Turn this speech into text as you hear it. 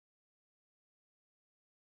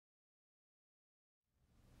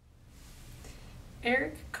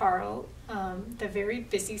Carle, the very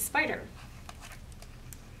busy spider.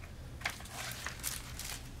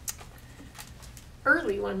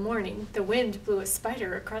 Early one morning, the wind blew a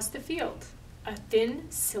spider across the field. A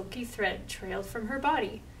thin, silky thread trailed from her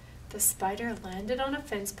body. The spider landed on a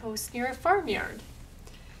fence post near a farmyard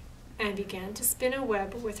and began to spin a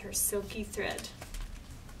web with her silky thread.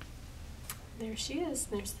 There she is.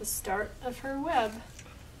 There's the start of her web.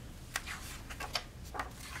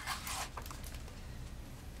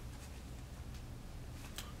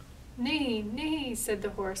 "Nay, nay," said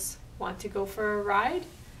the horse. "Want to go for a ride?"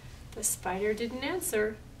 The spider didn't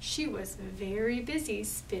answer. She was very busy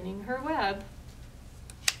spinning her web.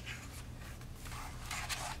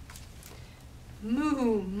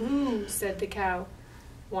 "Moo, moo," said the cow.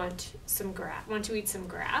 Want to eat some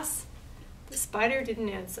grass?" The spider didn't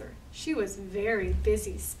answer. She was very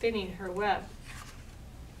busy spinning her web.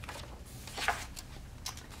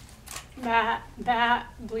 "Bah, bah,"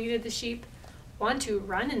 bleated the sheep. "Want to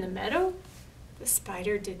run in the meadow?" The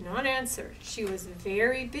spider did not answer. She was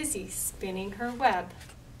very busy spinning her web.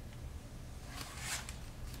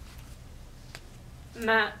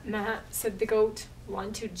 "Ma, ma," said the goat.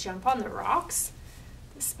 "Want to jump on the rocks?"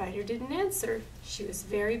 The spider didn't answer. She was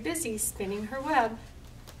very busy spinning her web.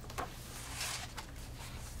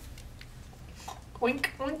 "Oink,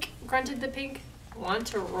 oink," grunted the pig. "Want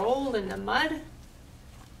to roll in the mud?"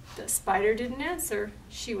 The spider didn't answer.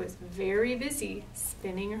 She was very busy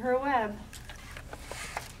spinning her web.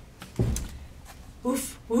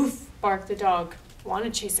 "Woof, woof," barked the dog. "Want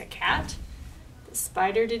to chase a cat?" The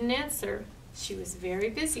spider didn't answer. She was very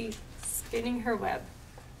busy spinning her web.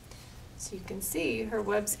 So you can see her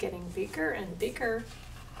web's getting bigger and bigger.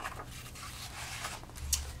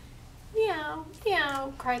 "Meow,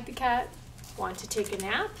 meow," cried the cat. "Want to take a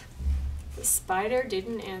nap?" The spider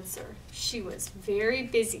didn't answer. She was very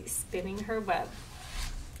busy spinning her web.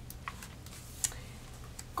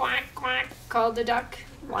 "Quack, quack," called the duck.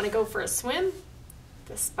 "Want to go for a swim?"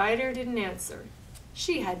 The spider didn't answer.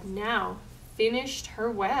 She had now finished her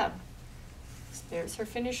web. So there's her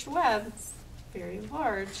finished web. It's very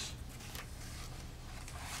large.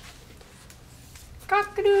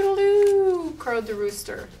 "Cock-a-doodle-doo," crowed the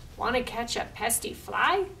rooster. "Want to catch a pesky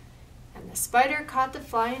fly?" And the spider caught the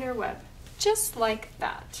fly in her web, just like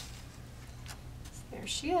that. So there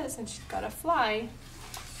she is, and she's got a fly.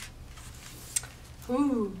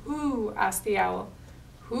 Who, asked the owl.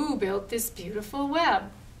 "Who built this beautiful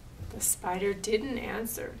web?" The spider didn't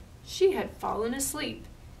answer. She had fallen asleep.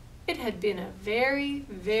 It had been a very,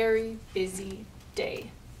 very busy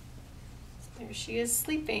day. So there she is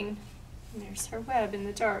sleeping, and there's her web in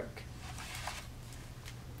the dark.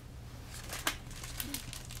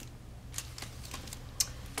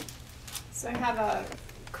 So I have a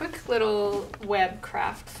quick little web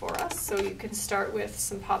craft for us. So you can start with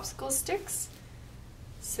some popsicle sticks.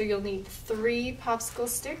 So you'll need 3 popsicle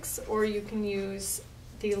sticks, or you can use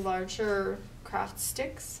the larger craft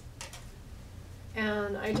sticks.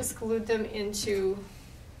 And I just glued them into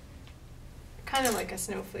kind of like a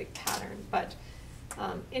snowflake pattern, but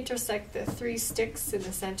intersect the 3 sticks in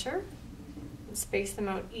the center and space them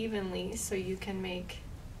out evenly so you can make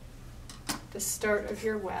the start of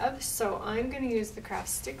your web. So I'm going to use the craft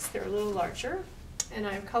sticks. They're a little larger, and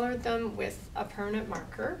I've colored them with a permanent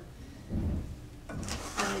marker.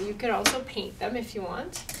 You could also paint them if you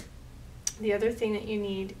want. The other thing that you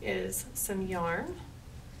need is some yarn.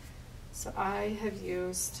 So I have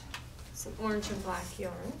used some orange and black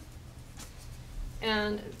yarn.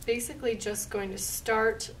 And basically just going to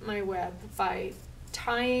start my web by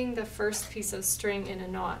tying the first piece of string in a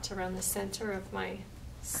knot around the center of my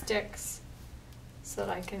sticks so that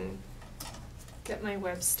I can get my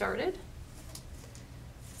web started.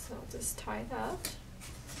 So I'll just tie that.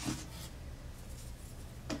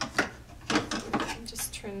 And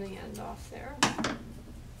just trim the end off there.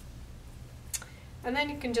 And then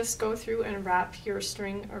you can just go through and wrap your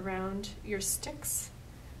string around your sticks.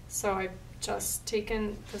 So I've just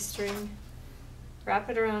taken the string, wrap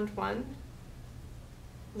it around one,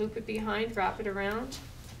 loop it behind, wrap it around,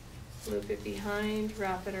 loop it behind,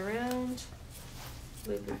 wrap it around,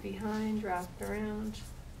 loop it behind, wrap it around,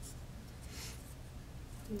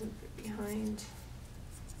 loop it behind.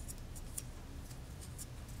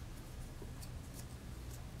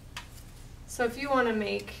 So if you want to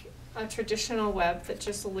make a traditional web that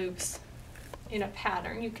just loops in a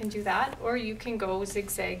pattern, you can do that, or you can go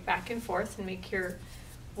zigzag back and forth and make your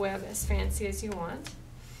web as fancy as you want.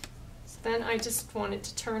 So then I just wanted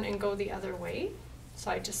to turn and go the other way,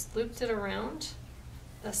 so I just looped it around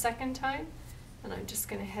a second time, and I'm just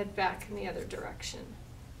going to head back in the other direction.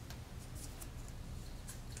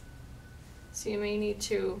 So you may need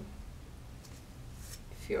to,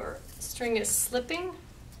 if your string is slipping,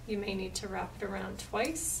 you may need to wrap it around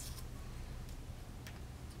twice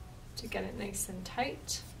to get it nice and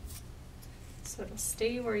tight so it'll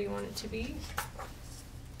stay where you want it to be.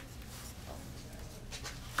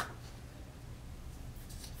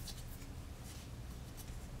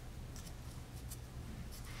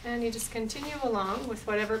 And you just continue along with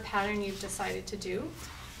whatever pattern you've decided to do.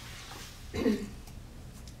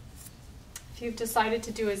 If you've decided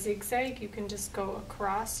to do a zigzag, you can just go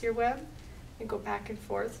across your web and go back and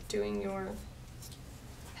forth doing your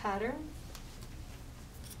pattern.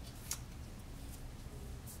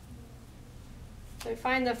 So I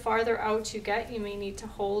find the farther out you get, you may need to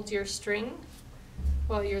hold your string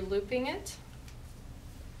while you're looping it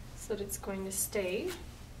so that it's going to stay.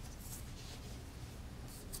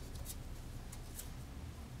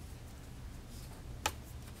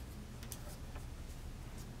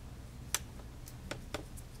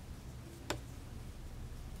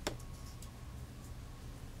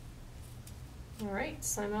 Alright,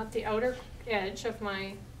 so I'm at the outer edge of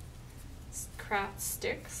my craft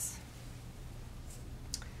sticks.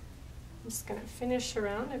 I'm just going to finish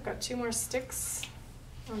around. I've got 2 more sticks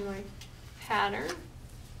on my pattern.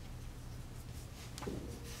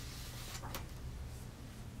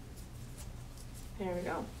 There we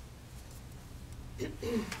go.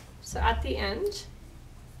 So at the end,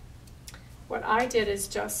 what I did is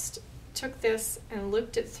just took this and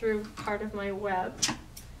looped it through part of my web.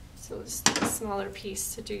 So just a smaller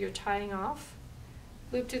piece to do your tying off.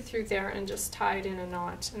 Looped it through there and just tied in a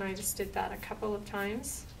knot. And I just did that a couple of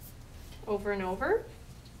times, over and over,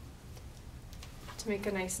 to make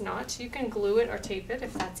a nice knot. You can glue it or tape it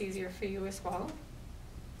if that's easier for you as well.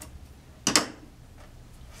 So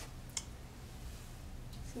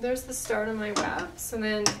there's the start of my web. So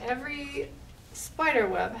then every spider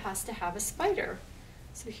web has to have a spider.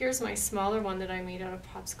 So here's my smaller one that I made out of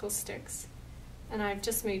popsicle sticks. And I've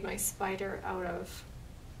just made my spider out of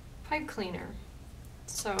pipe cleaner.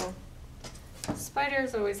 So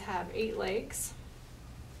spiders always have 8 legs.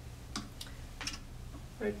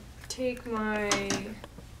 I take my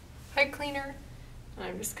pipe cleaner and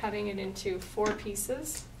I'm just cutting it into 4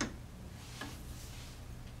 pieces.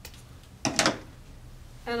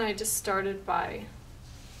 And I just started by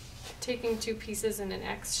taking 2 pieces in an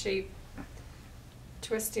X shape,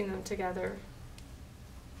 twisting them together.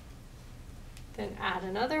 Then add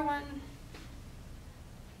another one,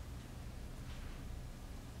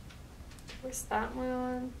 twist that one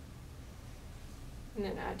on, and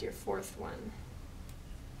then add your 4th one.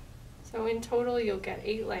 So in total you'll get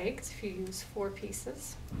 8 legs if you use 4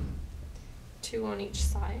 pieces, 2 on each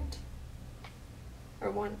side, or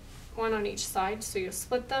one on each side, so you'll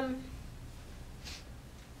split them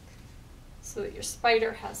so that your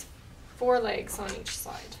spider has 4 legs on each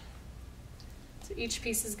side. So each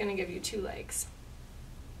piece is going to give you 2 legs.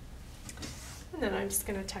 And then I'm just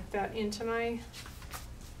going to tuck that into my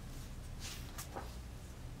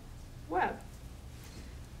web.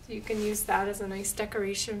 So you can use that as a nice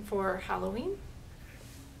decoration for Halloween.